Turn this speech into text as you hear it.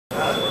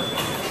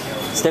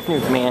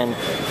Stephanie McMahon,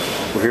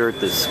 we're here at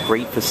this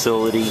great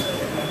facility,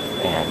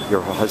 and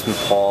your husband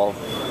Paul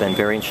been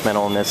very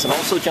instrumental in this, and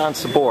also John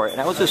Sabor. And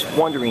I was just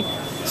wondering,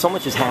 so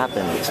much has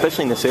happened,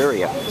 especially in this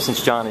area,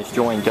 since John has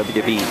joined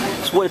WWE.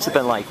 So what has it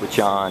been like with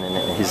John and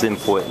his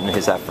input and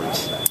his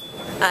efforts?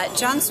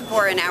 John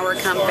Sabor in our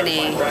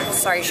company,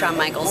 sorry Shawn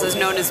Michaels, is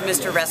known as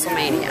Mr.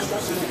 WrestleMania.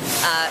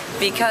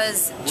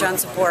 Because John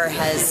Sabor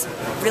has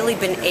really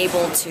been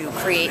able to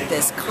create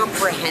this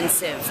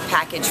comprehensive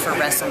package for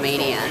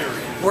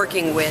WrestleMania,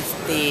 working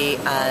with the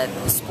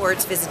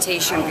sports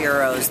visitation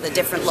bureaus, the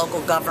different local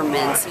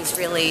governments. He's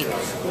really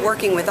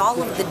working with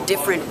all of the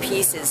different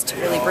pieces to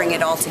really bring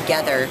it all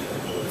together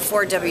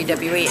for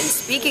WWE. And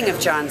speaking of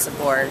John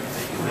Sabor,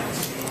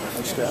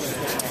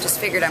 just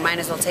figured I might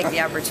as well take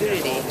the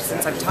opportunity,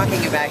 since I'm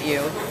talking about you,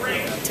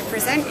 to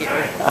present you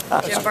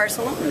Jim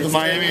Barcelona. The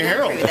Miami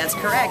Herald. That's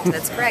correct,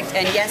 that's correct.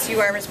 And yes,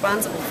 you are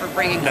responsible for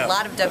bringing a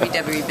lot of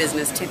WWE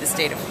business to the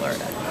state of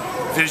Florida.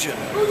 Vision,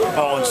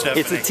 Paul and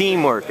Stephanie. It's a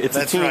teamwork. It's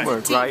a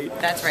teamwork, right?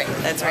 That's right,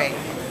 that's right.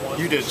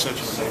 You did such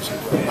an amazing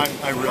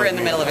job. I really We're in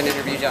the middle of an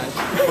interview, John.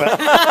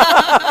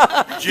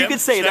 Well, Jim, you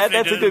could say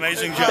Stephanie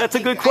that. That's a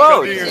good Go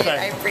quote. do your thing.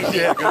 I appreciate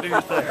Yeah, it. go do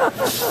your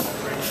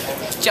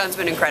thing. John's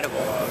been incredible,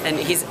 and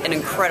he's an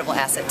incredible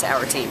asset to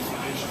our team.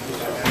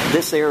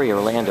 This area,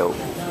 Orlando,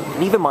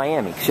 and even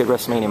Miami, because you had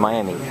WrestleMania in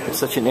Miami, it's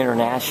such an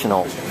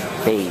international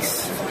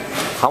base.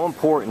 How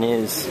important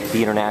is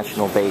the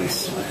international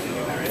base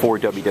for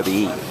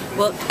WWE?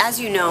 Well, as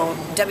you know,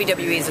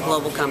 WWE is a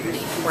global company.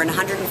 We're in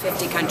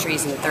 150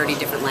 countries and 30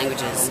 different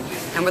languages,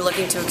 and we're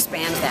looking to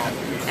expand that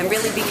and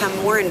really become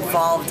more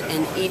involved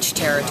in each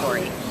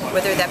territory,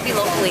 whether that be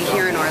locally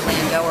here in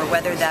Orlando or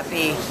whether that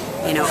be,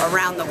 you know,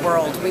 around the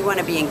world. We want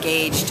to be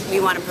engaged. We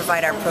want to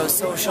provide our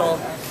pro-social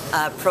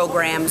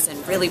programs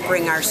and really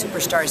bring our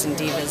superstars and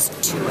divas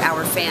to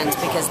our fans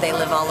because they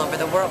live all over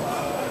the world.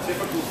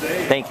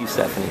 Thank you,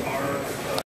 Stephanie.